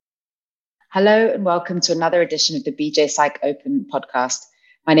Hello and welcome to another edition of the BJ Psych Open podcast.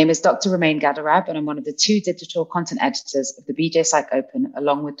 My name is Dr. Romain Gadarab and I'm one of the two digital content editors of the BJ Psych Open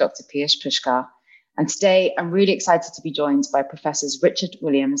along with Dr. Piyush Pushkar. And today I'm really excited to be joined by Professors Richard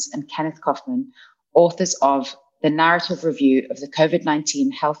Williams and Kenneth Kaufman, authors of the narrative review of the COVID-19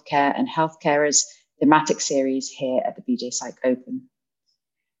 Healthcare and Healthcarers thematic series here at the BJ Psych Open.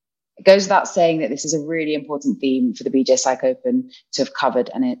 It goes without saying that this is a really important theme for the BJ Psych Open to have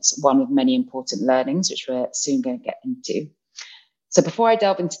covered, and it's one of many important learnings, which we're soon going to get into. So before I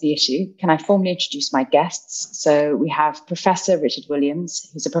delve into the issue, can I formally introduce my guests? So we have Professor Richard Williams,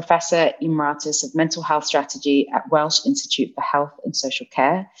 who's a Professor Emeritus of Mental Health Strategy at Welsh Institute for Health and Social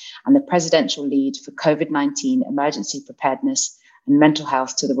Care, and the Presidential Lead for COVID-19 Emergency Preparedness and Mental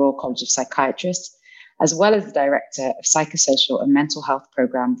Health to the Royal College of Psychiatrists, as well as the Director of Psychosocial and Mental Health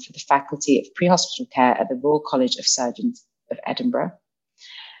Programme for the Faculty of Pre-Hospital Care at the Royal College of Surgeons of Edinburgh.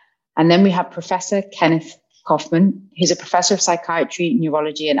 And then we have Professor Kenneth Kaufman, who's a Professor of Psychiatry,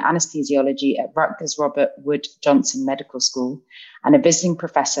 Neurology and Anesthesiology at Rutgers Robert Wood Johnson Medical School and a visiting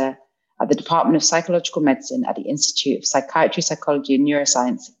professor at the Department of Psychological Medicine at the Institute of Psychiatry, Psychology and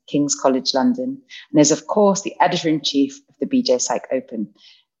Neuroscience, King's College London, and is, of course, the Editor-in-Chief of the BJ Psych Open.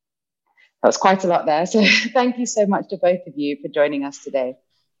 That was quite a lot there. So thank you so much to both of you for joining us today.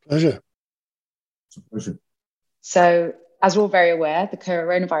 Pleasure. It's a pleasure. So as we're all very aware, the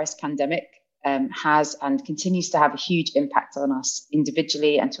coronavirus pandemic has and continues to have a huge impact on us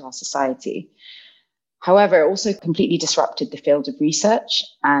individually and to our society. However, it also completely disrupted the field of research,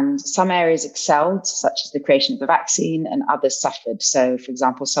 and some areas excelled, such as the creation of a vaccine, and others suffered. So, for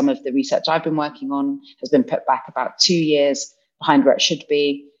example, some of the research I've been working on has been put back about 2 years behind where it should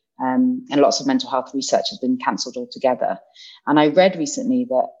be. And lots of mental health research has been cancelled altogether. And I read recently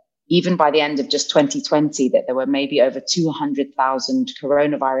that even by the end of just 2020, that there were maybe over 200,000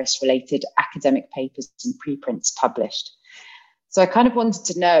 coronavirus-related academic papers and preprints published. So I kind of wanted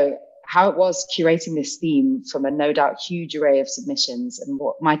to know how it was curating this theme from a no doubt huge array of submissions and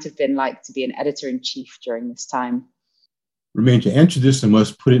what might have been like to be an editor-in-chief during this time. Romain, to answer this, I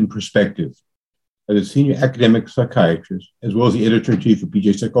must put it in perspective. As a senior academic psychiatrist, as well as the editor-in-chief of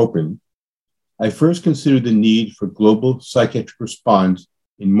BJ Psych Open, I first considered the need for global psychiatric response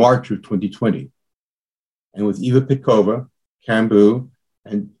in March of 2020. And with Eva Pitkova, Kambu,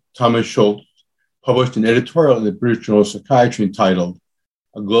 and Thomas Schultz, published an editorial in the British Journal of Psychiatry entitled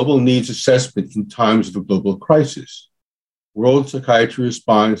A Global Needs Assessment in Times of a Global Crisis, World Psychiatry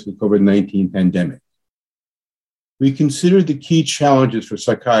Response to the COVID-19 Pandemic. We considered the key challenges for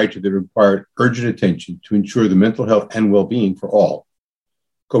psychiatry that required urgent attention to ensure the mental health and well-being for all: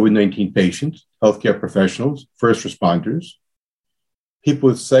 COVID-19 patients, healthcare professionals, first responders, people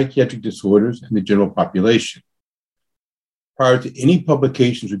with psychiatric disorders, and the general population. Prior to any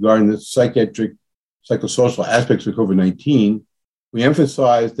publications regarding the psychiatric, psychosocial aspects of COVID-19, we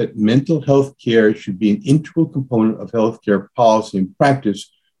emphasized that mental health care should be an integral component of healthcare policy and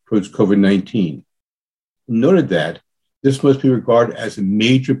practice towards COVID-19. Noted that this must be regarded as a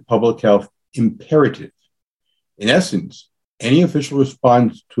major public health imperative. In essence, any official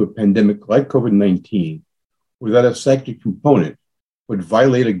response to a pandemic like COVID-19 without a psychiatric component would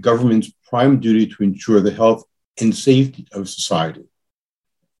violate a government's prime duty to ensure the health and safety of society.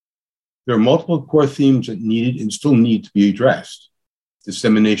 There are multiple core themes that needed and still need to be addressed: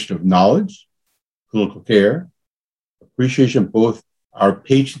 dissemination of knowledge, clinical care, appreciation of both our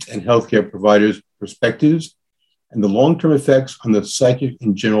patients and healthcare providers' perspectives, and the long-term effects on the psychic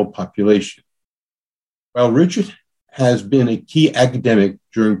and general population. While Richard has been a key academic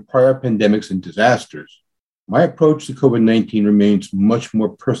during prior pandemics and disasters, my approach to COVID-19 remains much more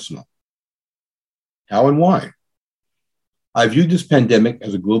personal. How and why? I viewed this pandemic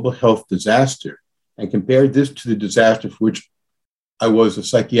as a global health disaster and compared this to the disaster for which I was a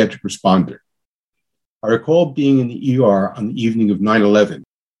psychiatric responder. I recall being in the ER on the evening of 9/11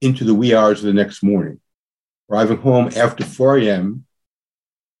 into the wee hours of the next morning, arriving home after 4 a.m.,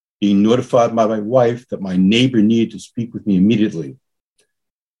 being notified by my wife that my neighbor needed to speak with me immediately.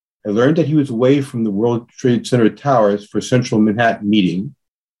 I learned that he was away from the World Trade Center towers for a Central Manhattan meeting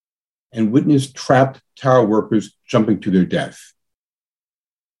and witnessed trapped tower workers jumping to their death.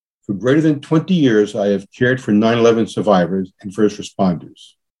 For greater than 20 years, I have cared for 9/11 survivors and first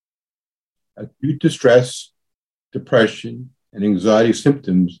responders. Acute distress, depression, and anxiety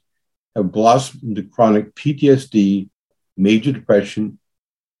symptoms have blossomed into chronic PTSD, major depression,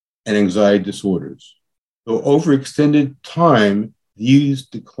 and anxiety disorders. Though over extended time, these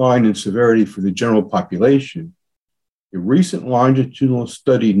decline in severity for the general population, a recent longitudinal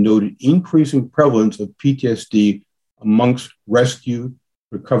study noted increasing prevalence of PTSD amongst rescue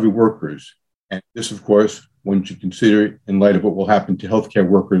recovery workers, And this, of course, one should consider in light of what will happen to healthcare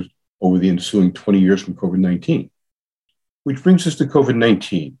workers over the ensuing 20 years from COVID-19. Which brings us to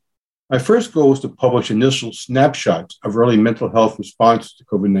COVID-19. My first goal was to publish initial snapshots of early mental health responses to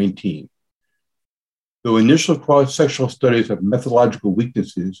COVID-19. Though initial cross-sectional studies have methodological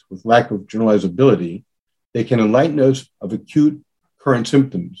weaknesses with lack of generalizability, they can enlighten us of acute current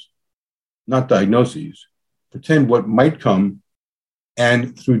symptoms, not diagnoses, pretend what might come,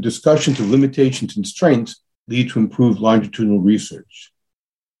 and through discussions of limitations and strengths, lead to improved longitudinal research.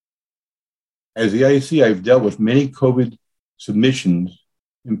 As the IAC, I've dealt with many COVID submissions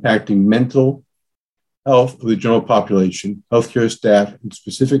impacting mental health of the general population, healthcare staff, and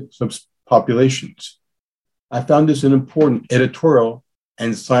specific subpopulations. I found this an important editorial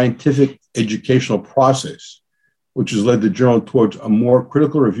and scientific educational process, which has led the journal towards a more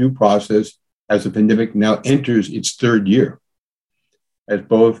critical review process as the pandemic now enters its third year. As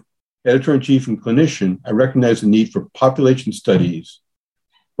both editor-in-chief and clinician, I recognize the need for population studies,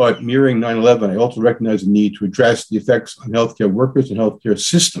 but mirroring 9/11, I also recognize the need to address the effects on healthcare workers and healthcare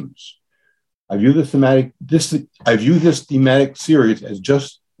systems. I view this thematic series as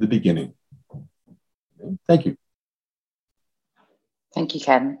just the beginning. Thank you. Thank you,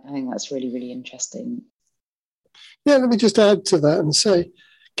 Ken. I think that's really, really interesting. Yeah, let me just add to that and say,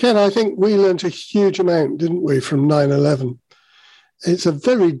 Ken, I think we learned a huge amount, didn't we, from 9/11? It's a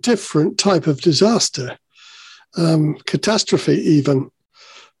very different type of disaster, catastrophe even,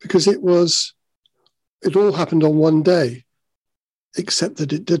 because it all happened on one day, except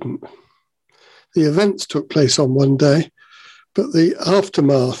that it didn't. The events took place on one day, but the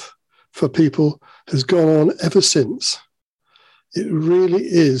aftermath for people has gone on ever since. It really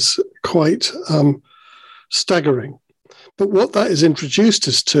is quite staggering. But what that has introduced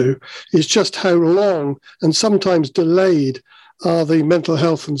us to is just how long and sometimes delayed are the mental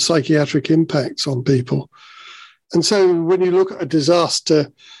health and psychiatric impacts on people. And so when you look at a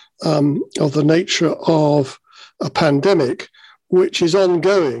disaster of the nature of a pandemic, which is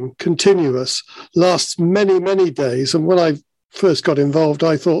ongoing, continuous, lasts many, many days. And when I first got involved,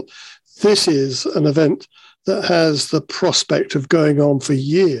 I thought this is an event that has the prospect of going on for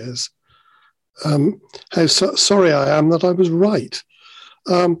years. How sorry I am that I was right.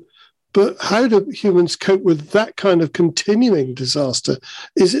 But how do humans cope with that kind of continuing disaster?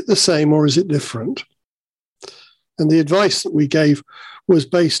 Is it the same or is it different? And the advice that we gave was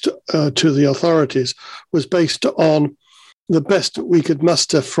based to the authorities, was based on the best that we could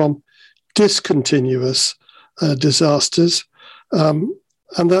muster from discontinuous disasters. And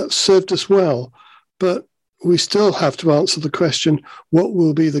that served us well. But we still have to answer the question, what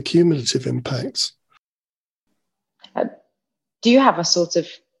will be the cumulative impacts? Do you have a sort of,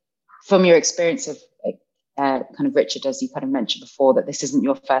 from your experience of kind of Richard, as you kind of mentioned before, that this isn't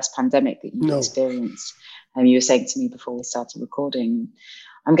your first pandemic that you've experienced? You were saying to me before we started recording.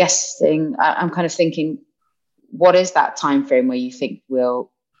 I'm guessing, I'm kind of thinking, what is that time frame where you think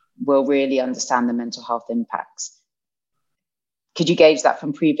we'll really understand the mental health impacts? Could you gauge that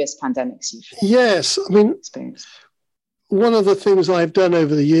from previous pandemics you've Yes, I mean, experienced? One of the things I've done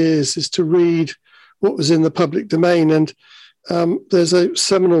over the years is to read what was in the public domain. And there's a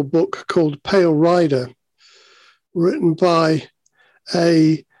seminal book called Pale Rider, written by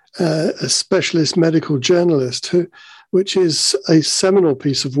a specialist medical journalist, which is a seminal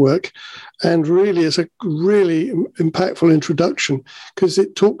piece of work and really is a really impactful introduction, because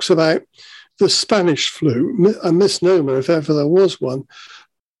it talks about the Spanish flu, a misnomer if ever there was one,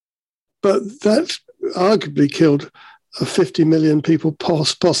 but that arguably killed 50 million people,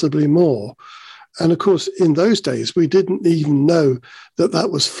 possibly more. And of course, in those days, we didn't even know that that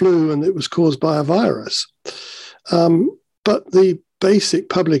was flu and it was caused by a virus. But the basic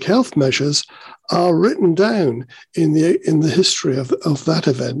public health measures are written down in the history of that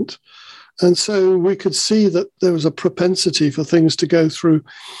event. And so we could see that there was a propensity for things to go through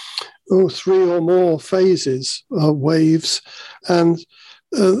 3 or more phases, waves, and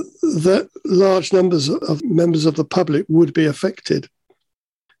that large numbers of members of the public would be affected.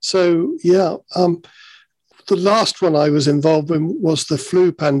 So, yeah, the last one I was involved in was the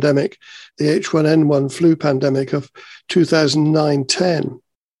flu pandemic, the H1N1 flu pandemic of 2009-10,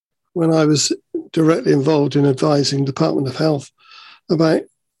 when I was directly involved in advising Department of Health about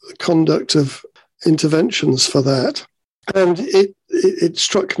the conduct of interventions for that. And it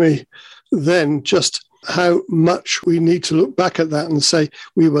struck me then just how much we need to look back at that and say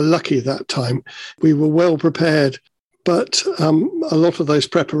we were lucky that time. We were well prepared, but a lot of those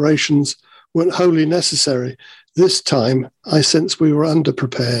preparations weren't wholly necessary. This time, I sense we were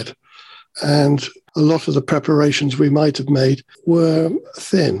underprepared, and a lot of the preparations we might have made were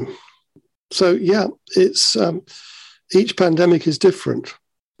thin. So, yeah, it's each pandemic is different,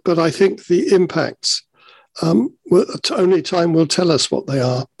 but I think the impacts, only time will tell us what they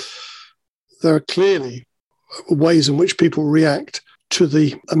are. There are clearly ways in which people react to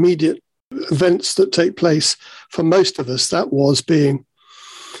the immediate events that take place. For most of us, that was being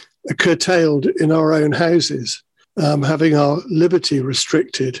curtailed in our own houses, having our liberty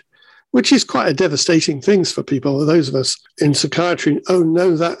restricted, which is quite a devastating thing for people. Those of us in psychiatry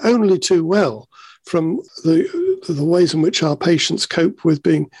know that only too well from the ways in which our patients cope with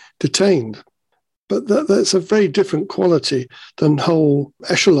being detained. But that's a very different quality than whole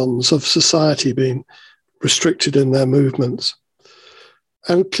echelons of society being restricted in their movements.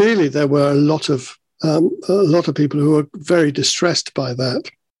 And clearly there were a lot of people who were very distressed by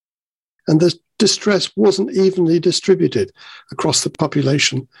that. And the distress wasn't evenly distributed across the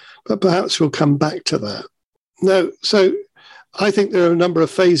population, but perhaps we'll come back to that. No, so I think there are a number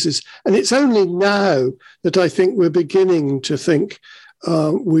of phases, and it's only now that I think we're beginning to think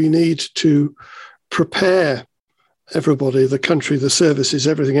we need to prepare everybody, the country, the services,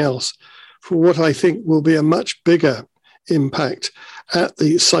 everything else, for what I think will be a much bigger impact at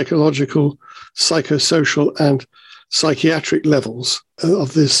the psychological, psychosocial, and psychiatric levels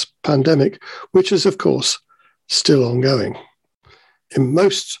of this pandemic, which is, of course, still ongoing. In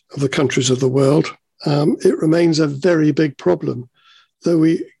most of the countries of the world, it remains a very big problem, though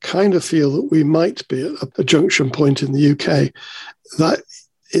we kind of feel that we might be at a junction point in the UK. That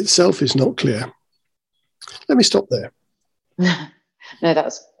itself is not clear. Let me stop there. No, that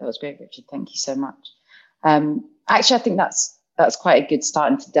was great, Richard. Thank you so much. Actually, I think that's quite a good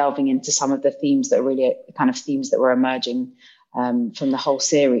start into delving into some of the themes that are really kind of themes that were emerging from the whole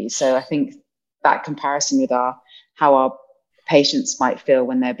series. So I think that comparison with how our patients might feel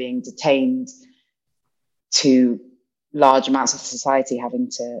when they're being detained to large amounts of society having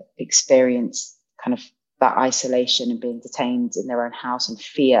to experience kind of that isolation and being detained in their own house and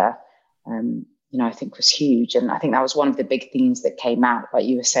fear, I think was huge. And I think that was one of the big themes that came out, like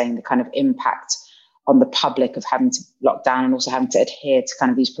you were saying, the kind of impact on the public of having to lock down and also having to adhere to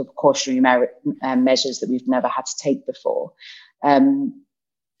kind of these precautionary measures that we've never had to take before.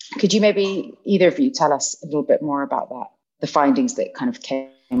 Could you maybe, either of you, tell us a little bit more about that, the findings that kind of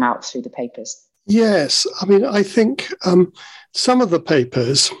came out through the papers? Yes, I mean, I think some of the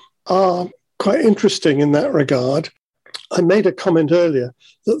papers are quite interesting in that regard. I made a comment earlier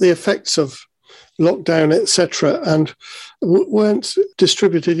that the effects of lockdown, etc., and weren't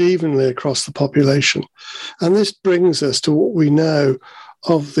distributed evenly across the population. And this brings us to what we know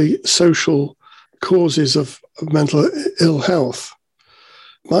of the social causes of mental ill health.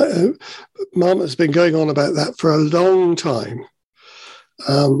 Marmot's been going on about that for a long time,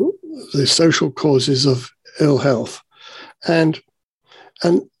 the social causes of ill health. And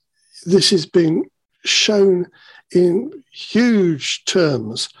this has been shown in huge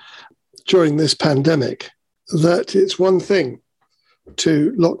terms during this pandemic, that it's one thing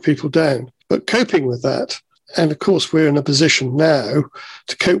to lock people down, but coping with that, and of course we're in a position now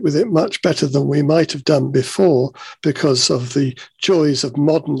to cope with it much better than we might have done before because of the joys of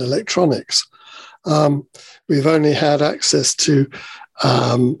modern electronics. We've only had access to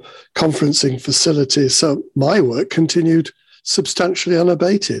conferencing facilities, so my work continued substantially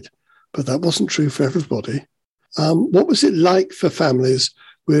unabated, but that wasn't true for everybody. What was it like for families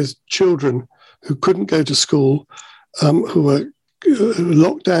with children who couldn't go to school, who were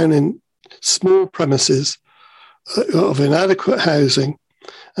locked down in small premises of inadequate housing,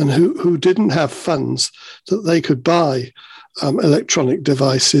 and who didn't have funds that they could buy electronic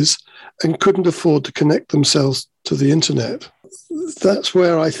devices and couldn't afford to connect themselves to the internet? That's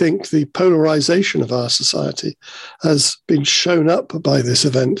where I think the polarization of our society has been shown up by this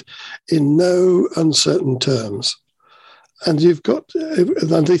event in no uncertain terms. And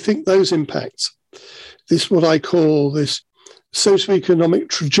I think those impacts, this what I call this socioeconomic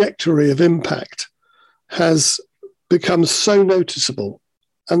trajectory of impact, has become so noticeable.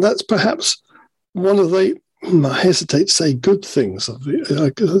 And that's perhaps one of the, I hesitate to say good things,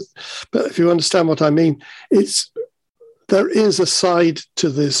 but if you understand what I mean, there is a side to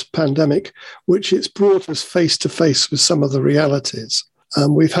this pandemic which it's brought us face to face with some of the realities.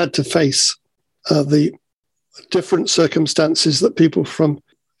 We've had to face the different circumstances that people from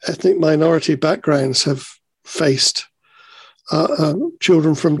ethnic minority backgrounds have faced,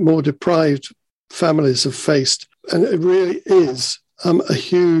 children from more deprived families have faced. And it really is a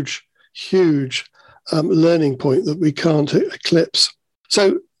huge, huge learning point that we can't eclipse.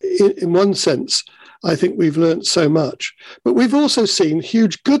 So in one sense, I think we've learned so much. But we've also seen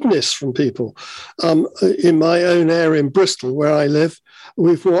huge goodness from people. In my own area in Bristol, where I live,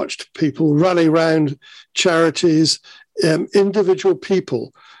 we've watched people rally around charities, individual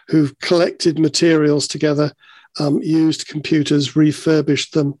people who've collected materials together, used computers,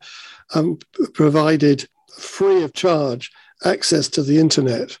 refurbished them, provided free of charge access to the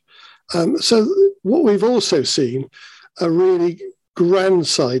internet. So what we've also seen, a really grand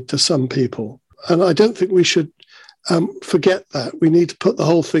side to some people. And I don't think we should forget that. We need to put the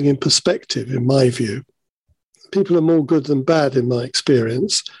whole thing in perspective, in my view. People are more good than bad, in my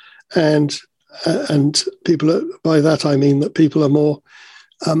experience. And people, by that I mean that people are more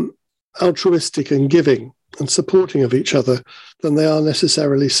altruistic and giving and supporting of each other than they are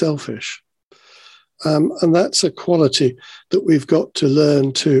necessarily selfish. And that's a quality that we've got to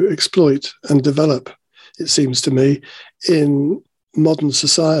learn to exploit and develop, it seems to me, in modern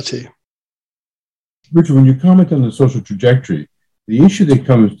society. Richard, when you comment on the social trajectory, the issue that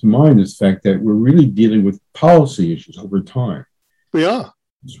comes to mind is the fact that we're really dealing with policy issues over time. We are.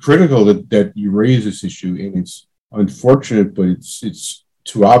 It's critical that you raise this issue, and it's unfortunate, but it's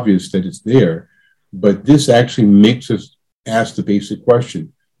too obvious that it's there. But this actually makes us ask the basic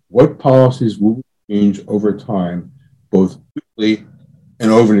question: what policies will change over time, both quickly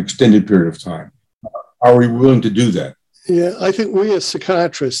and over an extended period of time? Are we willing to do that? Yeah, I think we as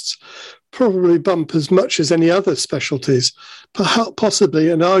psychiatrists probably bump as much as any other specialties, perhaps possibly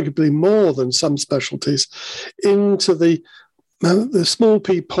and arguably more than some specialties, into the small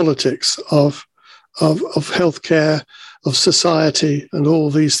p politics of healthcare, of society, and all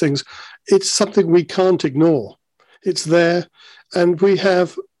these things. It's something we can't ignore. It's there, and we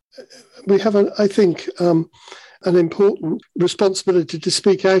have I think, an important responsibility to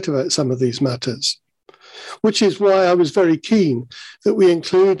speak out about some of these matters, which is why I was very keen that we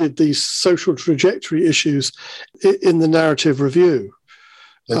included these social trajectory issues in the narrative review.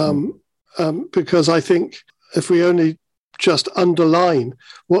 Because I think if we only just underline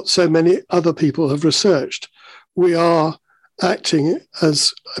what so many other people have researched, we are acting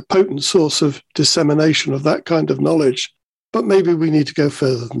as a potent source of dissemination of that kind of knowledge. But maybe we need to go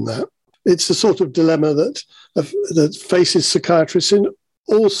further than that. It's the sort of dilemma that faces psychiatrists in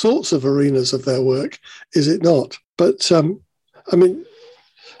all sorts of arenas of their work, is it not? But, I mean,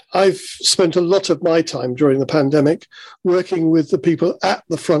 I've spent a lot of my time during the pandemic working with the people at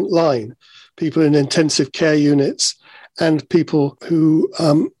the front line, people in intensive care units and people who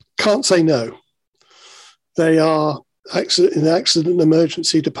can't say no. They are in accident and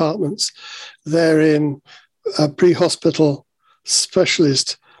emergency departments. They're in pre-hospital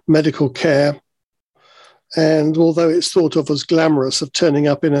specialist medical care. And although it's thought of as glamorous of turning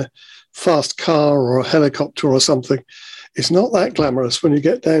up in a fast car or a helicopter or something, it's not that glamorous when you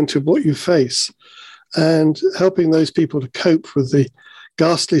get down to what you face. And helping those people to cope with the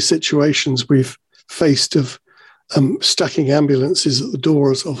ghastly situations we've faced of stacking ambulances at the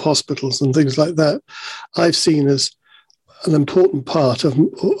doors of hospitals and things like that, I've seen as an important part of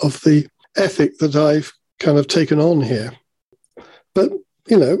the ethic that I've kind of taken on here. But,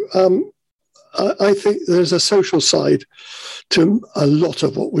 you know, I think there's a social side to a lot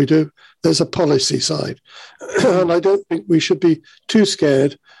of what we do. There's a policy side. And I don't think we should be too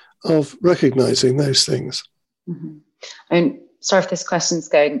scared of recognizing those things. Mm-hmm. And sorry if this question's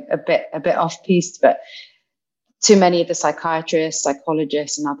going a bit off piece, but to many of the psychiatrists,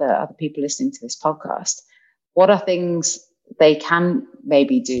 psychologists, and other people listening to this podcast, what are things they can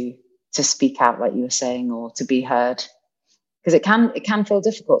maybe do to speak out, like you were saying, or to be heard? Because it can feel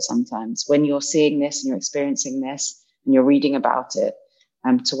difficult sometimes when you're seeing this and you're experiencing this and you're reading about it,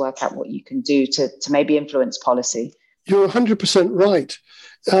 to work out what you can do to maybe influence policy. You're 100% right.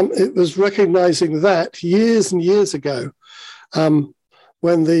 It was recognizing that years and years ago,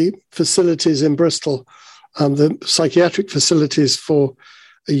 when the facilities in Bristol, the psychiatric facilities for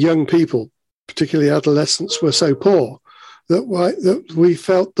young people, particularly adolescents, were so poor that we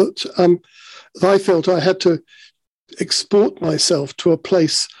felt that I felt I had to export myself to a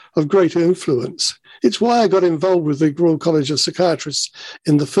place of greater influence. It's why I got involved with the Royal College of Psychiatrists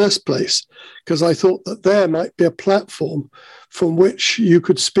in the first place, because I thought that there might be a platform from which you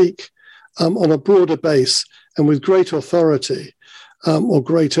could speak on a broader base and with great authority, or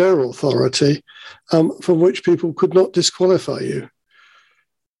greater authority, from which people could not disqualify you.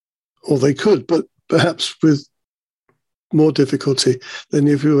 Or they could, but perhaps with more difficulty than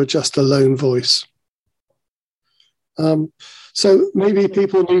if you were just a lone voice. So maybe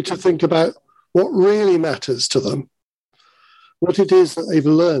people need to think about what really matters to them, what it is that they've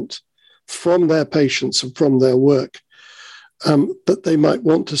learnt from their patients and from their work that they might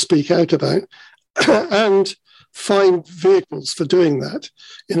want to speak out about, and find vehicles for doing that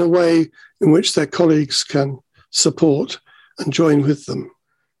in a way in which their colleagues can support and join with them.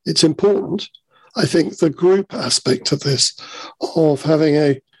 it's important. I think the group aspect of this, of having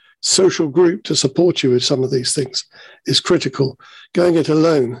a social group to support you with some of these things, is critical. Going it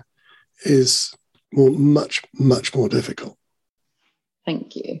alone is much more difficult.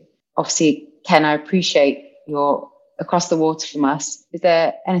 Thank you. Obviously, Ken, I appreciate you're across the water from us. Is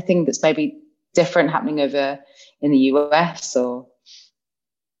there anything that's maybe different happening over in the US or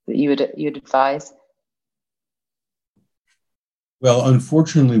that you'd advise? Well,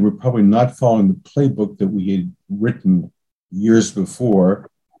 unfortunately, we're probably not following the playbook that we had written years before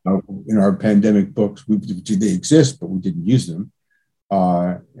in our pandemic books. They exist, but we didn't use them.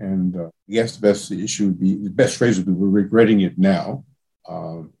 I guess the best phrase would be, we're regretting it now.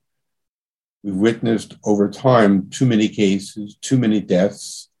 We've witnessed over time too many cases, too many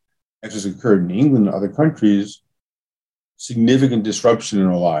deaths, as has occurred in England and other countries, significant disruption in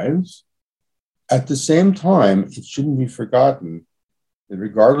our lives. At the same time, it shouldn't be forgotten that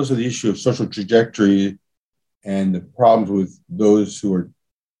regardless of the issue of social trajectory and the problems with those who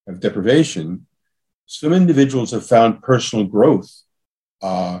have deprivation, some individuals have found personal growth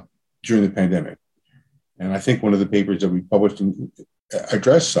during the pandemic. And I think one of the papers that we published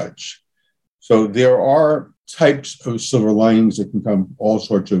addressed such. So there are types of silver linings that can come all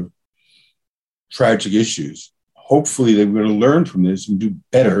sorts of tragic issues. Hopefully they're going to learn from this and do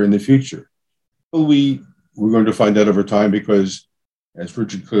better in the future. We're going to find out over time because, as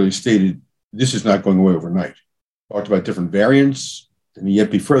Richard clearly stated, this is not going away overnight. Talked about different variants, and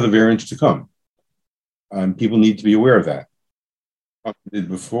yet be further variants to come. And people need to be aware of that. I did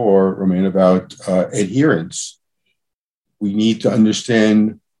before, Romain, about adherence. We need to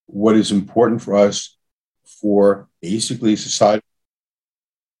understand what is important for us for basically society.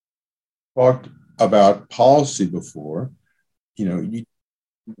 Talked about policy before.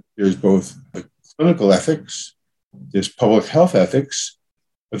 There's both clinical ethics, there's public health ethics,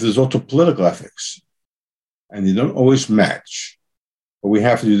 but there's also political ethics. And they don't always match. But we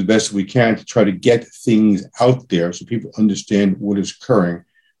have to do the best we can to try to get things out there so people understand what is occurring,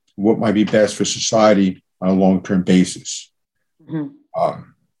 what might be best for society on a long-term basis. Mm-hmm.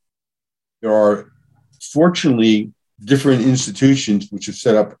 There are, fortunately, different institutions which have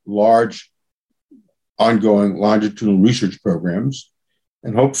set up large, ongoing longitudinal research programs.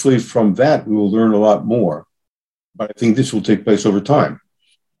 And hopefully from that, we will learn a lot more. But I think this will take place over time.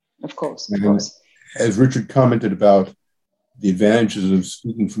 Of course. As Richard commented about the advantages of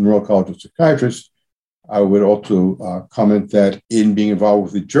speaking from the Royal College of Psychiatrists, I would also comment that in being involved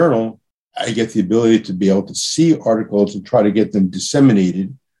with the journal, I get the ability to be able to see articles and try to get them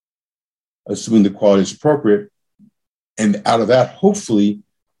disseminated, assuming the quality is appropriate. And out of that, hopefully,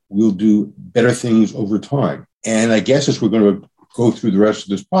 we'll do better things over time. And I guess as we're going to go through the rest of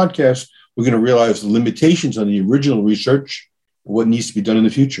this podcast, we're going to realize the limitations on the original research and what needs to be done in the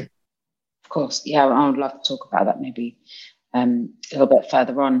future. Of course. Yeah, I would love to talk about that maybe a little bit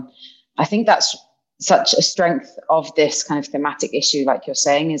further on. I think that's such a strength of this kind of thematic issue, like you're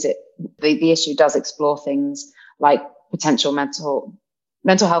saying, is the issue does explore things like potential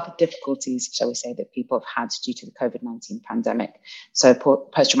mental health difficulties, shall we say, that people have had due to the COVID-19 pandemic. So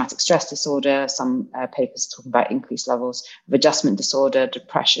post-traumatic stress disorder, some papers talking about increased levels of adjustment disorder,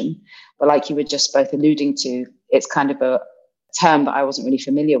 depression. But like you were just both alluding to, it's kind of a term that I wasn't really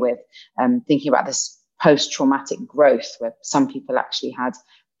familiar with, thinking about this post-traumatic growth, where some people actually had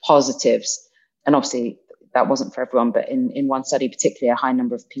positives. And obviously that wasn't for everyone, but in one study, particularly a high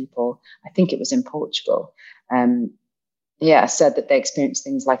number of people, I think it was in Portugal, said that they experienced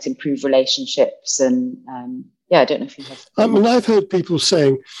things like improved relationships. And I don't know if you have. I've heard people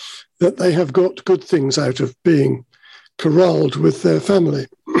saying that they have got good things out of being corralled with their family.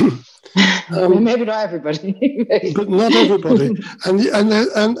 Maybe not everybody, but not everybody, and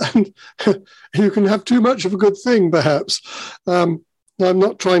you can have too much of a good thing, perhaps. I'm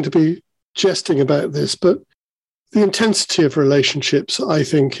not trying to be jesting about this, but the intensity of relationships, I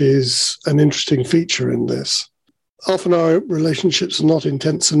think, is an interesting feature in this. Often our relationships are not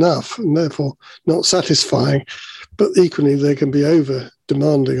intense enough and therefore not satisfying, but equally they can be over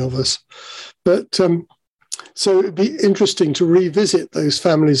demanding of us. But so it'd be interesting to revisit those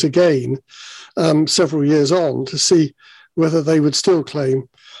families again several years on to see whether they would still claim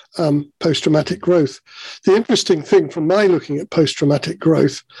post-traumatic growth. The interesting thing from my looking at post-traumatic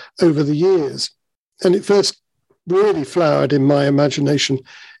growth over the years, and it first really flowered in my imagination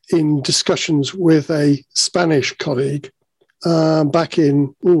in discussions with a Spanish colleague back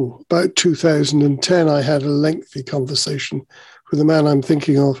in about 2010. I had a lengthy conversation with the man I'm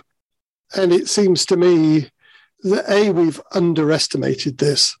thinking of. And it seems to me that, we've underestimated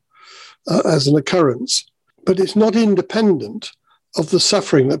this as an occurrence, but it's not independent of the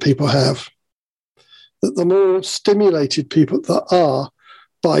suffering that people have. That the more stimulated people that are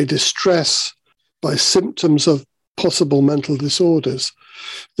by distress, by symptoms of possible mental disorders,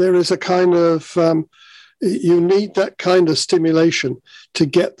 there is a kind of, you need that kind of stimulation to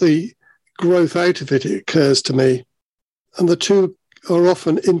get the growth out of it, it occurs to me. And the two are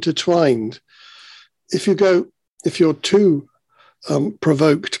often intertwined. If you're too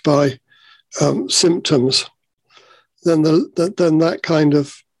provoked by symptoms, then that kind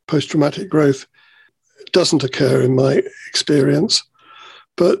of post-traumatic growth doesn't occur in my experience.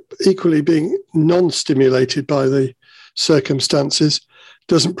 But equally, being non-stimulated by the circumstances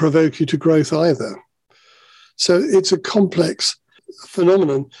doesn't provoke you to growth either. So it's a complex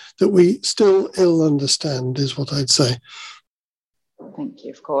phenomenon that we still ill understand, is what I'd say. Thank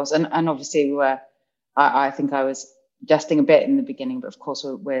you, of course. And obviously, I think I was jesting a bit in the beginning, but of course,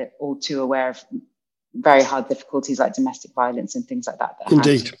 we're all too aware of very hard difficulties like domestic violence and things like that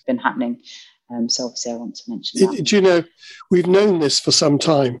Indeed. have been happening. So obviously I want to mention that. Do you know, we've known this for some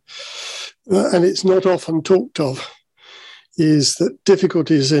time, and it's not often talked of, is that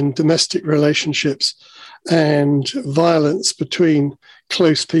difficulties in domestic relationships and violence between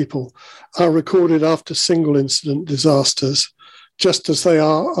close people are recorded after single incident disasters, just as they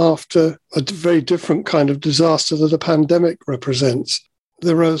are after a very different kind of disaster that a pandemic represents.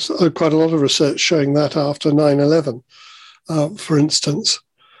 There was quite a lot of research showing that after 9/11, for instance.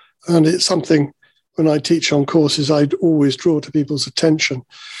 And it's something, when I teach on courses, I'd always draw to people's attention,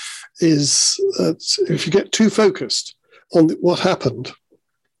 is if you get too focused on what happened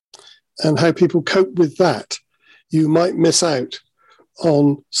and how people cope with that, you might miss out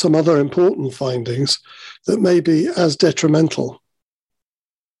on some other important findings that may be as detrimental,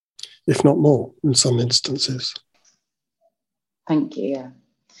 if not more, in some instances. Thank you. Yeah.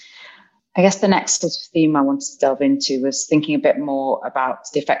 I guess the next sort of theme I wanted to delve into was thinking a bit more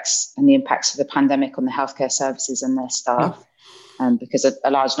about the effects and the impacts of the pandemic on the healthcare services and their staff, because a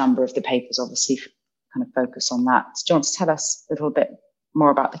large number of the papers obviously kind of focus on that. Do you want to tell us a little bit more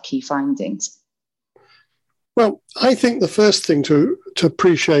about the key findings? Well, I think the first thing to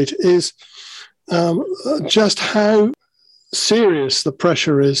appreciate is just how serious the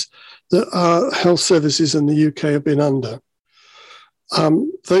pressure is that our health services in the UK have been under.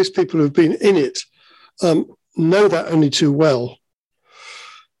 Those people who've been in it know that only too well.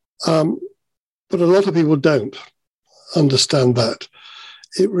 But a lot of people don't understand that.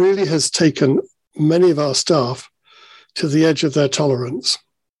 It really has taken many of our staff to the edge of their tolerance,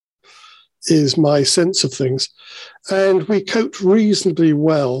 is my sense of things. And we coped reasonably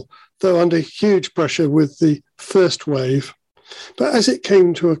well, though under huge pressure with the first wave. But as it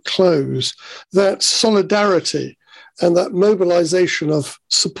came to a close, that solidarity and that mobilization of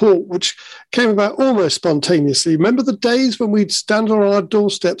support, which came about almost spontaneously. Remember the days when we'd stand on our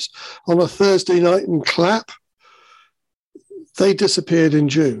doorsteps on a Thursday night and clap? They disappeared in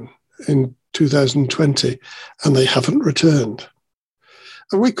June in 2020, and they haven't returned.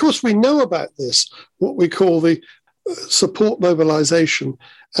 And of course, we know about this, what we call the support mobilization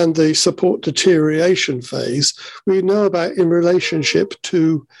and the support deterioration phase. We know about in relationship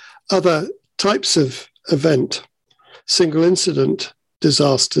to other types of event, single incident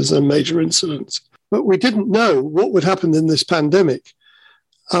disasters and major incidents. But we didn't know what would happen in this pandemic.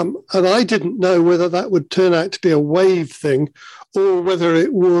 And I didn't know whether that would turn out to be a wave thing or whether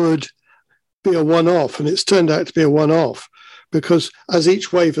it would be a one-off. And it's turned out to be a one-off because as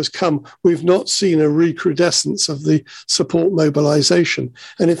each wave has come, we've not seen a recrudescence of the support mobilization.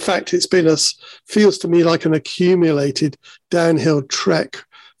 And in fact, it's been feels to me like an accumulated downhill trek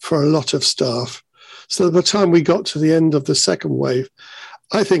for a lot of staff. So by the time we got to the end of the second wave,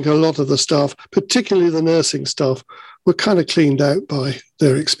 I think a lot of the staff, particularly the nursing staff, were kind of cleaned out by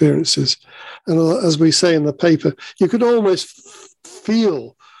their experiences. And as we say in the paper, you could almost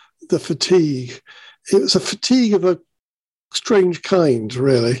feel the fatigue. It was a fatigue of a strange kind,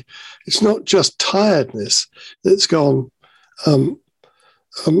 really. It's not just tiredness that's gone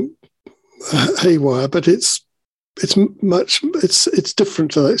haywire, but it's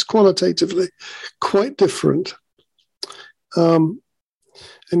different to that. It's qualitatively quite different.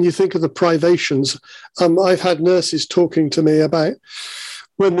 And you think of the privations. I've had nurses talking to me about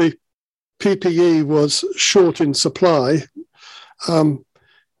when the PPE was short in supply,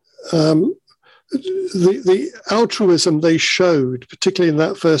 the altruism they showed, particularly in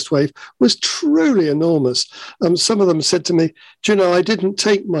that first wave, was truly enormous. Some of them said to me, do you know, I didn't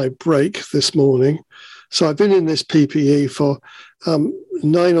take my break this morning, so I've been in this PPE for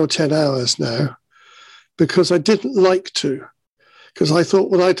 9 or 10 hours now because I didn't like to. because I thought,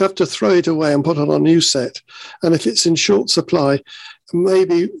 well, I'd have to throw it away and put it on a new set. And if it's in short supply,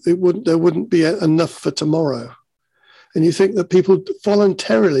 maybe there wouldn't be enough for tomorrow. And you think that people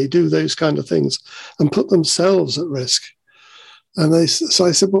voluntarily do those kind of things and put themselves at risk. And so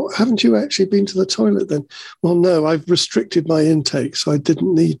I said, well, haven't you actually been to the toilet then? Well, no, I've restricted my intake, so I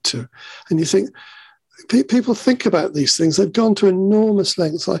didn't need to. And you think, people think about these things. They've gone to enormous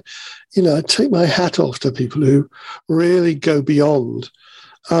lengths. I take my hat off to people who really go beyond.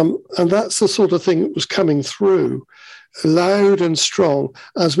 And that's the sort of thing that was coming through loud and strong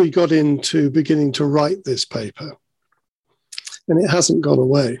as we got into beginning to write this paper. And it hasn't gone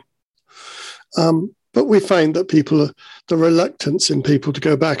away. But we find that the reluctance in people to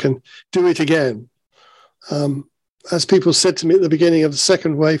go back and do it again. As people said to me at the beginning of the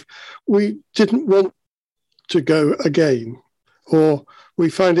second wave, we didn't want to go again, or we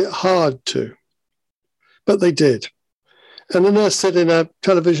find it hard to. But they did. And a nurse said in a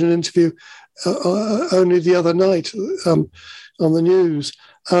television interview only the other night on the news,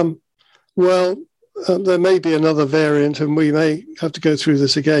 there may be another variant and we may have to go through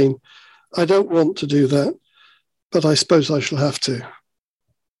this again. I don't want to do that, but I suppose I shall have to.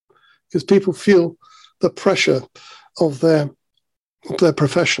 Because people feel the pressure of their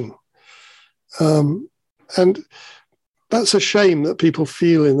profession. And that's a shame that people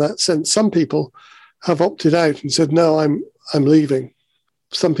feel in that sense. Some people have opted out and said, no, I'm leaving.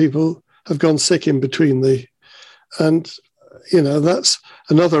 Some people have gone sick in between and that's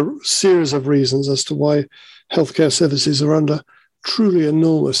another series of reasons as to why healthcare services are under truly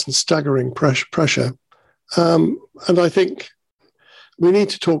enormous and staggering pressure. And I think we need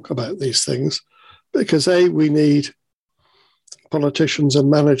to talk about these things because, A, we need politicians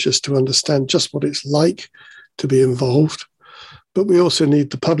and managers to understand just what it's like to be involved, but we also need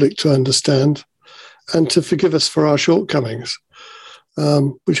the public to understand and to forgive us for our shortcomings,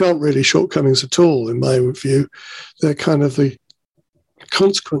 which aren't really shortcomings at all, in my view. They're kind of the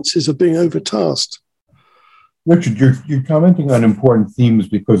consequences of being overtasked. Richard, you're commenting on important themes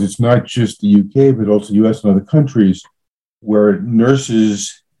because it's not just the UK, but also US and other countries where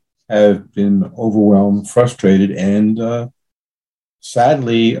nurses have been overwhelmed, frustrated, and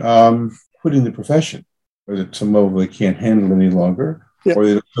sadly quitting the profession, or that some of them can't handle it any longer,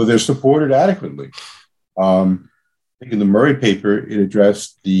 or they're supported adequately. I think in the Murray paper, it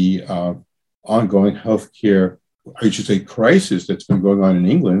addressed the ongoing healthcare, I should say, crisis that's been going on in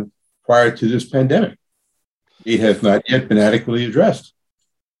England prior to this pandemic. It has not yet been adequately addressed.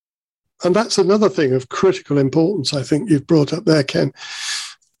 And that's another thing of critical importance, I think you've brought up there, Ken.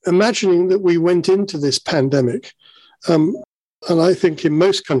 Imagining that we went into this pandemic, and I think in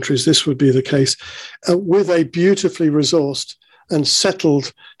most countries this would be the case, with a beautifully resourced and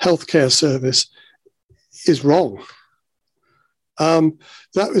settled healthcare service is wrong.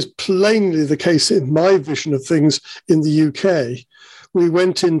 That was plainly the case in my vision of things in the UK. We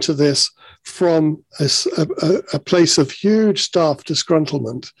went into this from a place of huge staff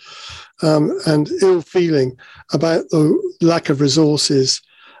disgruntlement and ill feeling about the lack of resources,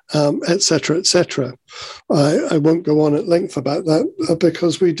 et cetera, et cetera. I won't go on at length about that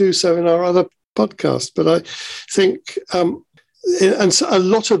because we do so in our other podcast. But I think, and so a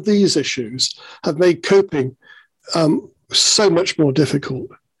lot of these issues have made coping so much more difficult.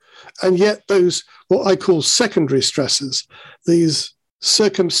 And yet those, what I call secondary stresses, these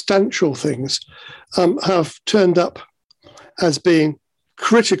circumstantial things, have turned up as being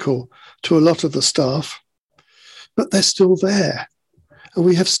critical to a lot of the staff, but they're still there. And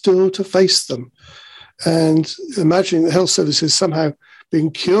we have still to face them. And imagining the health service is somehow being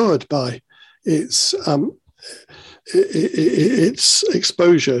cured by its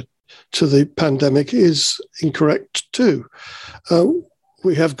exposure to the pandemic is incorrect too.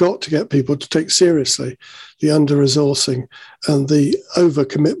 We have got to get people to take seriously the under-resourcing and the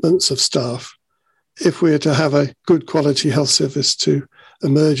over-commitments of staff if we are to have a good quality health service to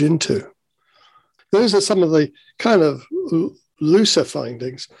emerge into. Those are some of the kind of looser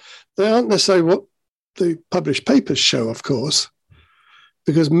findings. They aren't necessarily what the published papers show, of course,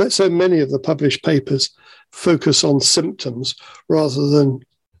 because so many of the published papers focus on symptoms rather than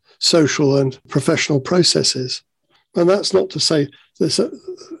social and professional processes. And that's not to say there's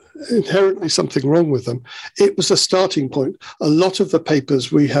inherently something wrong with them. It was a starting point. A lot of the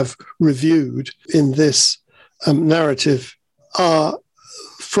papers we have reviewed in this narrative are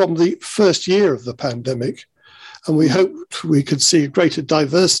from the first year of the pandemic. And we hoped we could see a greater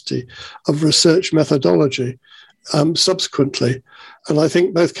diversity of research methodology subsequently. And I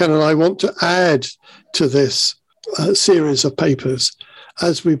think both Ken and I want to add to this series of papers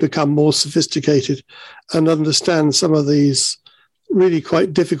as we become more sophisticated and understand some of these really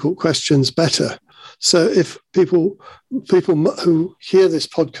quite difficult questions better. So if people who hear this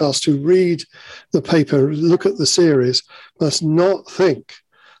podcast, who read the paper, look at the series, must not think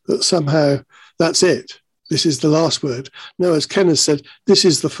that somehow that's it. This is the last word. No, as Ken has said, this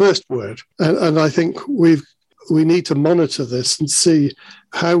is the first word. And I think we need to monitor this and see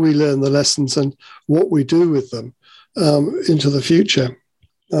how we learn the lessons and what we do with them into the future.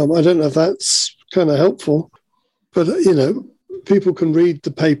 I don't know if that's kind of helpful, but, people can read the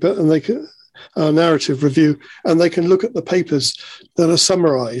paper and they can, our narrative review, and they can look at the papers that are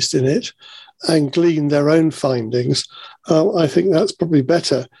summarized in it and glean their own findings. I think that's probably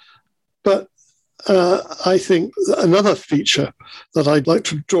better. But I think another feature that I'd like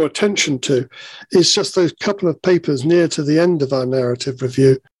to draw attention to is just those couple of papers near to the end of our narrative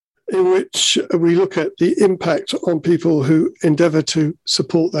review, in which we look at the impact on people who endeavour to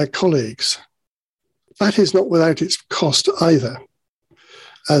support their colleagues. That is not without its cost either,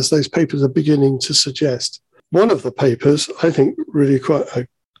 as those papers are beginning to suggest. One of the papers, I think really quite a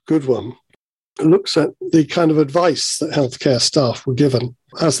good one, looks at the kind of advice that healthcare staff were given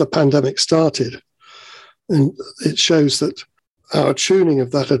as the pandemic started. And it shows that our tuning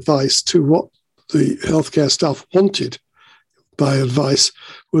of that advice to what the healthcare staff wanted by advice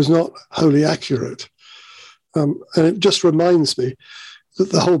was not wholly accurate. And it just reminds me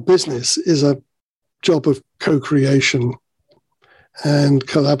that the whole business is a job of co-creation and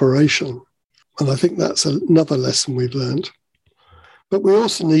collaboration. And I think that's another lesson we've learned. But we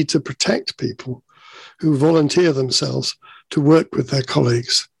also need to protect people who volunteer themselves to work with their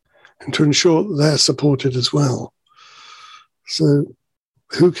colleagues and to ensure that they're supported as well. So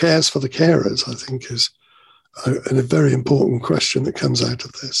who cares for the carers, I think, is a very important question that comes out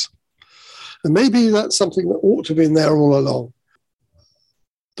of this. And maybe that's something that ought to have been there all along.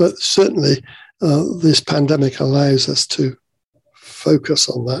 But certainly this pandemic allows us to focus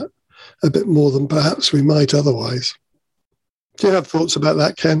on that a bit more than perhaps we might otherwise. Do you have thoughts about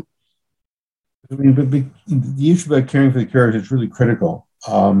that, Ken? I mean, but the issue about caring for the carers is really critical,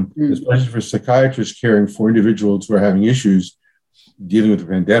 especially for psychiatrists caring for individuals who are having issues dealing with the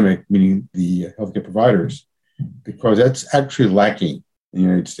pandemic, meaning the healthcare providers, because that's actually lacking in the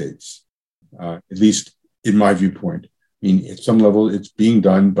United States, at least in my viewpoint. I mean, at some level, it's being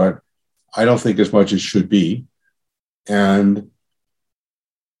done, but I don't think as much as should be. And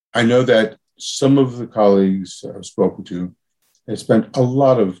I know that some of the colleagues I've spoken to have spent a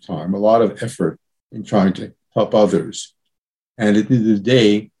lot of time, a lot of effort in trying to help others. And at the end of the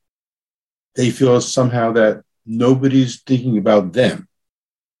day, they feel somehow that nobody's thinking about them.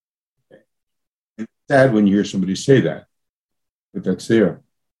 It's sad when you hear somebody say that, but that's there.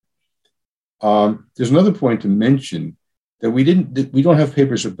 There's another point to mention that we don't have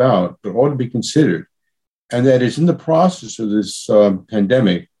papers about, but ought to be considered, and that is in the process of this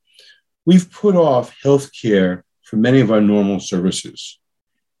pandemic, we've put off healthcare for many of our normal services.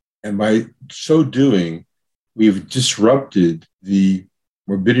 And by so doing, we've disrupted the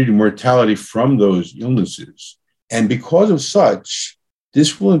morbidity and mortality from those illnesses. And because of such,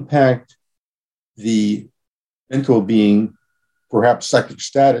 this will impact the mental being, perhaps psychic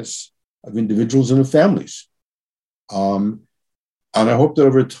status of individuals and of families. And I hope that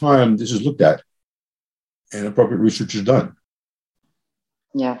over time, this is looked at and appropriate research is done.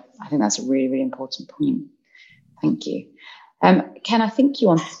 Yeah, I think that's a really, really important point. Thank you. Ken, I think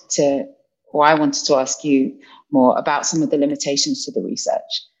I wanted to ask you more about some of the limitations to the research,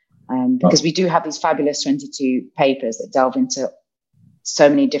 because we do have these fabulous 22 papers that delve into so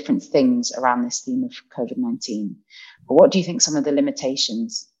many different things around this theme of COVID-19. But what do you think some of the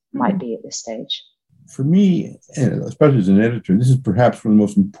limitations might be at this stage? For me, and especially as an editor, this is perhaps one of the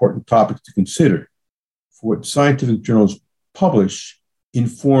most important topics to consider. For what scientific journals publish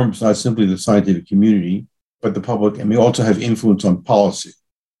informs not simply the scientific community, but the public, and may also have influence on policy.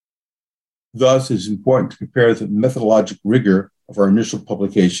 Thus, it's important to compare the methodologic rigor of our initial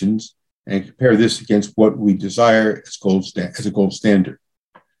publications and compare this against what we desire as a gold standard.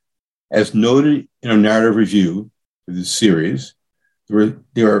 As noted in our narrative review for this series,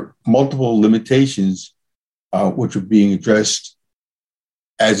 there are multiple limitations which are being addressed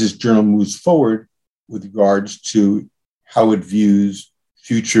as this journal moves forward with regards to how it views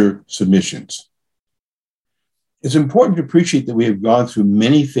future submissions. It's important to appreciate that we have gone through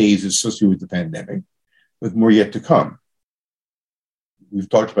many phases associated with the pandemic, with more yet to come. We've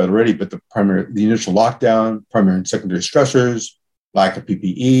talked about already, but the initial lockdown, primary and secondary stressors, lack of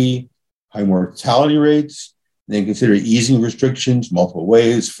PPE, high mortality rates, and then consider easing restrictions multiple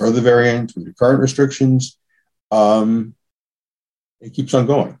ways, further variants with the current restrictions. It keeps on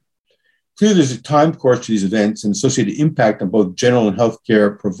going. Clearly, there's a time course to these events and associated impact on both general and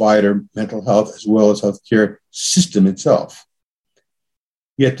healthcare provider, mental health, as well as healthcare system itself.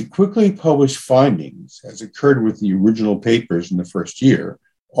 Yet the quickly published findings, as occurred with the original papers in the first year,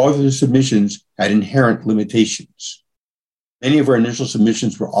 all of the submissions had inherent limitations. Many of our initial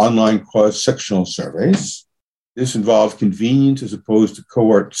submissions were online cross-sectional surveys. This involved convenience as opposed to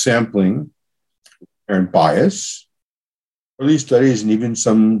cohort sampling and bias. Early studies, and even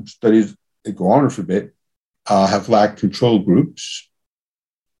some studies that go on for a bit, have lacked control groups.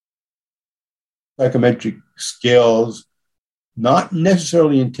 Psychometric scales, not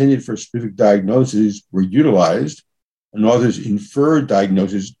necessarily intended for specific diagnoses, were utilized, and others inferred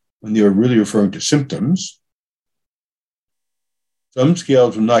diagnoses when they were really referring to symptoms. Some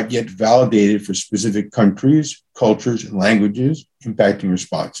scales were not yet validated for specific countries, cultures, and languages, impacting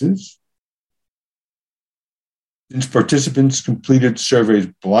responses. Since participants completed surveys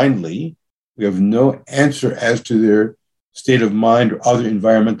blindly, we have no answer as to their state of mind or other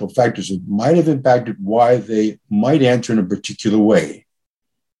environmental factors that might have impacted why they might answer in a particular way.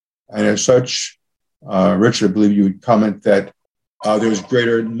 And as such, Richard, I believe you would comment that there's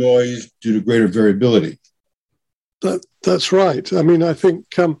greater noise due to greater variability. That's right. I mean, I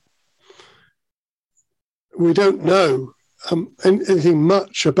think we don't know anything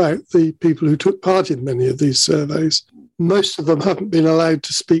much about the people who took part in many of these surveys. Most of them haven't been allowed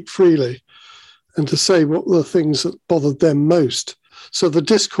to speak freely and to say what were the things that bothered them most. So the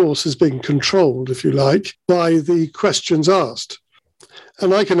discourse has been controlled, if you like, by the questions asked.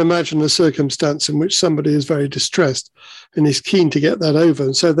 And I can imagine a circumstance in which somebody is very distressed and is keen to get that over.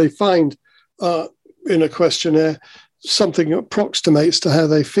 And so they find in a questionnaire something that approximates to how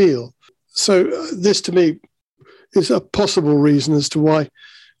they feel. So this, to me, is a possible reason as to why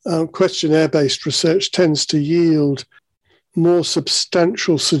questionnaire-based research tends to yield more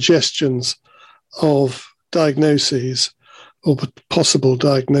substantial suggestions of diagnoses or possible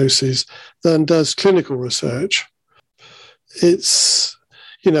diagnoses than does clinical research. It's,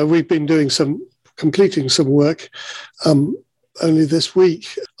 we've been completing some work only this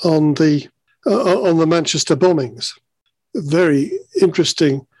week on the Manchester bombings. Very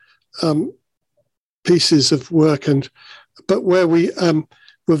interesting pieces of work, but where we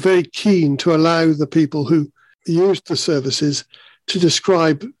were very keen to allow the people who used the services to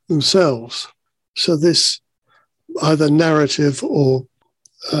describe themselves. So this either narrative or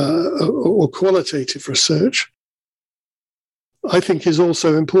qualitative research, I think, is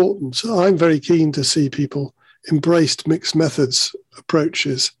also important. So I'm very keen to see people embrace mixed methods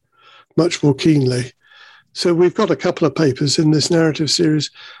approaches much more keenly. So we've got a couple of papers in this narrative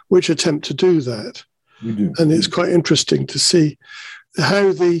series which attempt to do that. We do. And it's quite interesting to see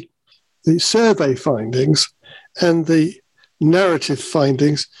how the survey findings and the narrative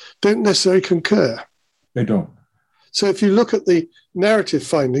findings don't necessarily concur. They don't. So if you look at the narrative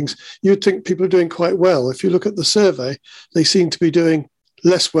findings, you'd think people are doing quite well. If you look at the survey, they seem to be doing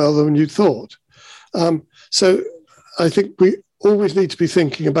less well than you'd thought. So I think we always need to be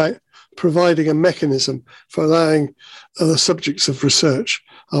thinking about providing a mechanism for allowing the subjects of research,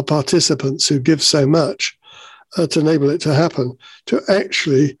 our participants who give so much, to enable it to happen, to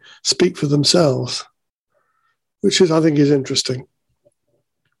actually speak for themselves, which I think is interesting.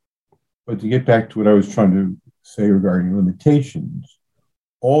 But to get back to what I was trying to say regarding limitations,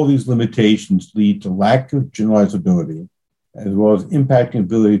 all these limitations lead to lack of generalizability as well as impacting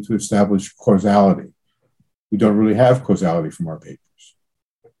ability to establish causality. We don't really have causality from our papers.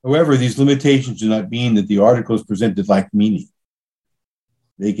 However, these limitations do not mean that the articles presented lack meaning.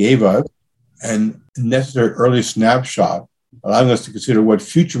 They gave us a necessary early snapshot, allowing us to consider what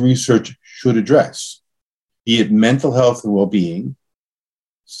future research should address, be it mental health and well-being,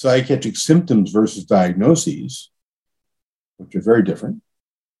 psychiatric symptoms versus diagnoses, which are very different,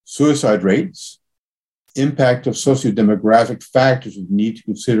 suicide rates, impact of sociodemographic factors we need to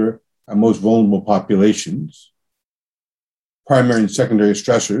consider our most vulnerable populations, primary and secondary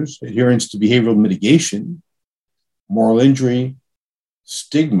stressors, adherence to behavioral mitigation, moral injury,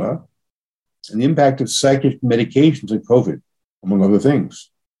 stigma, and the impact of psychiatric medications and COVID, among other things.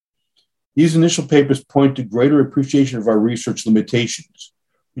 These initial papers point to greater appreciation of our research limitations.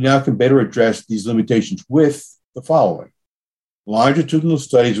 We now can better address these limitations with the following: longitudinal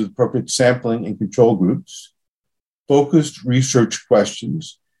studies with appropriate sampling and control groups, focused research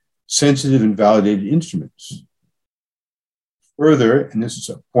questions, sensitive and validated instruments. Further, and this is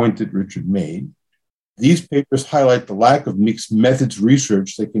a point that Richard made, these papers highlight the lack of mixed methods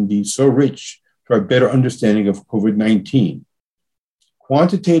research that can be so rich to our better understanding of COVID-19.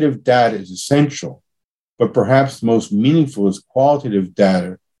 Quantitative data is essential, but perhaps the most meaningful is qualitative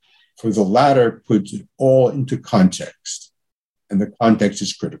data for the latter puts it all into context, and the context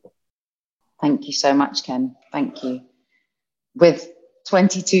is critical. Thank you so much, Ken. Thank you. With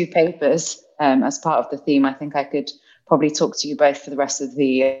 22 papers as part of the theme, I think I could probably talk to you both for the rest of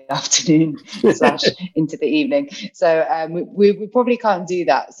the afternoon / into the evening. So we probably can't do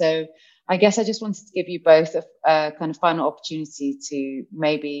that. So I guess I just wanted to give you both a kind of final opportunity to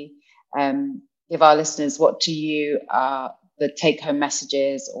maybe give our listeners what to you are the take-home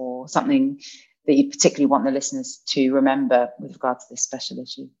messages or something that you particularly want the listeners to remember with regard to this special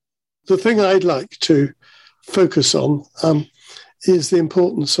issue. The thing I'd like to focus on is the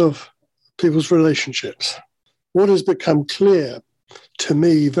importance of people's relationships. What has become clear to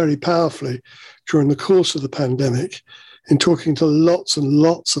me very powerfully during the course of the pandemic in talking to lots and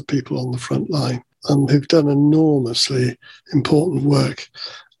lots of people on the front line who've done enormously important work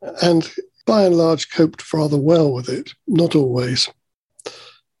and by and large coped rather well with it, not always,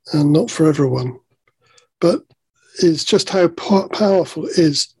 and not for everyone, but it's just how powerful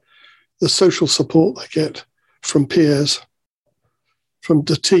is the social support they get from peers, from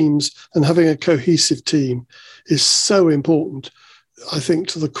the teams, and having a cohesive team is so important, I think,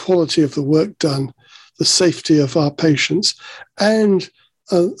 to the quality of the work done, the safety of our patients, and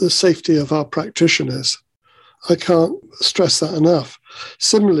the safety of our practitioners. I can't stress that enough.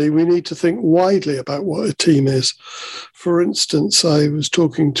 Similarly, we need to think widely about what a team is. For instance, I was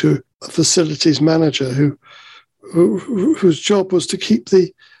talking to a facilities manager whose job was to keep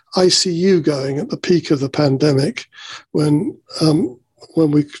the ICU going at the peak of the pandemic when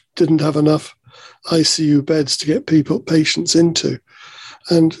we didn't have enough ICU beds to get patients into.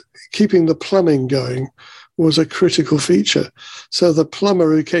 And keeping the plumbing going was a critical feature. So the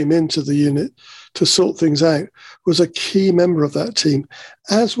plumber who came into the unit to sort things out was a key member of that team,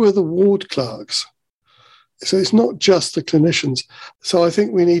 as were the ward clerks. So it's not just the clinicians. So I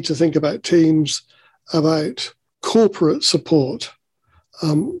think we need to think about teams, about corporate support,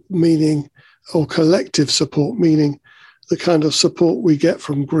 meaning, or collective support, meaning the kind of support we get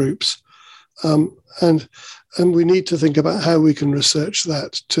from groups. And we need to think about how we can research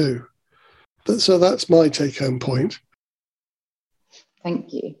that too. So that's my take-home point.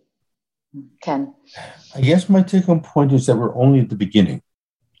 Thank you. Ken? I guess my take-home point is that we're only at the beginning.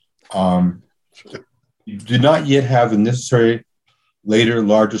 You do not yet have the necessary later,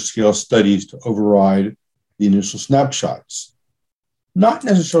 larger-scale studies to override the initial snapshots. Not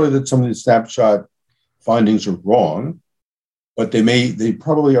necessarily that some of the snapshot findings are wrong, but they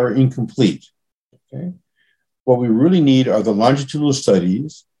probably are incomplete. Okay? What we really need are the longitudinal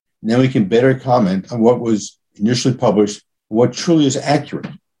studies, and then we can better comment on what was initially published and what truly is accurate.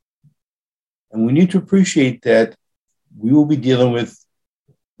 And we need to appreciate that we will be dealing with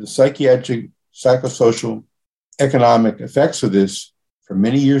the psychiatric, psychosocial, economic effects of this for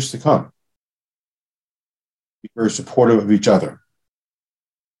many years to come. Be very supportive of each other.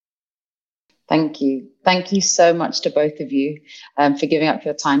 Thank you. Thank you so much to both of you for giving up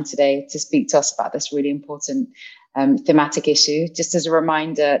your time today to speak to us about this really important thematic issue. Just as a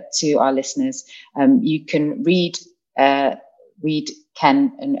reminder to our listeners, you can read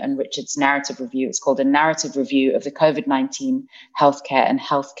Ken and Richard's narrative review. It's called A Narrative Review of the COVID-19 Healthcare and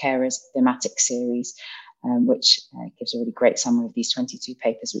Healthcarers Thematic Series, which gives a really great summary of these 22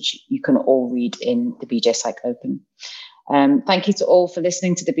 papers, which you can all read in the BJ Psych Open. Thank you to all for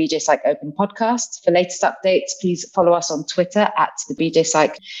listening to the BJ Psych Open podcast. For latest updates, please follow us on Twitter at the BJ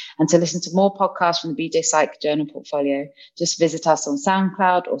Psych. And to listen to more podcasts from the BJ Psych Journal Portfolio, just visit us on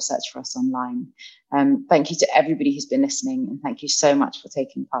SoundCloud or search for us online. Thank you to everybody who's been listening, and thank you so much for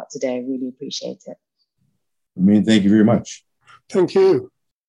taking part today. I really appreciate it. Thank you very much. Thank you.